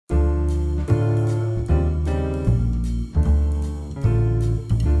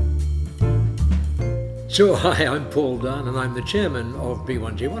Sure, hi, I'm Paul Dunn and I'm the chairman of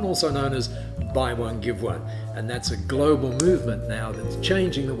B1G1, also known as Buy One, Give One. And that's a global movement now that's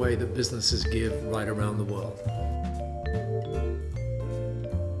changing the way that businesses give right around the world.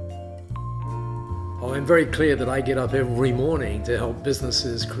 Oh, I'm very clear that I get up every morning to help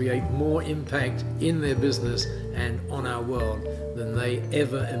businesses create more impact in their business and on our world than they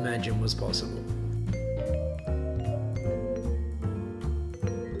ever imagined was possible.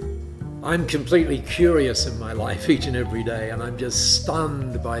 I'm completely curious in my life each and every day, and I'm just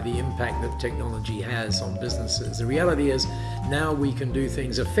stunned by the impact that technology has on businesses. The reality is now we can do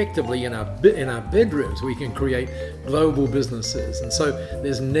things effectively in our bedrooms. We can create global businesses, and so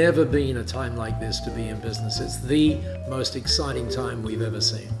there's never been a time like this to be in business. It's the most exciting time we've ever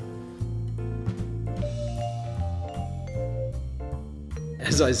seen.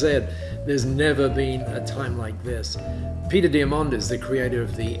 As I said, there's never been a time like this. Peter Diamandis, the creator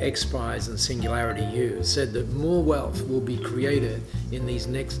of the X Prize and Singularity U, said that more wealth will be created in these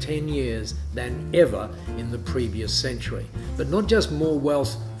next 10 years than ever in the previous century. But not just more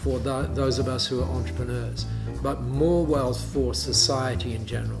wealth for those of us who are entrepreneurs, but more wealth for society in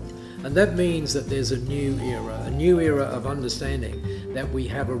general. And that means that there's a new era of understanding that we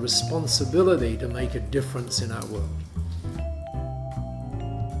have a responsibility to make a difference in our world.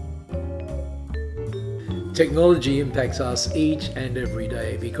 Technology impacts us each and every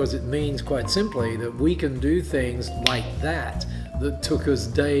day because it means, quite simply, that we can do things like that took us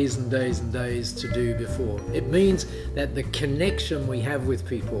days and days and days to do before. It means that the connection we have with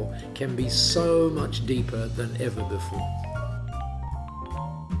people can be so much deeper than ever before.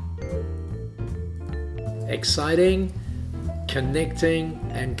 Exciting, connecting,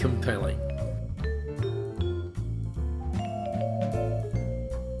 and compelling.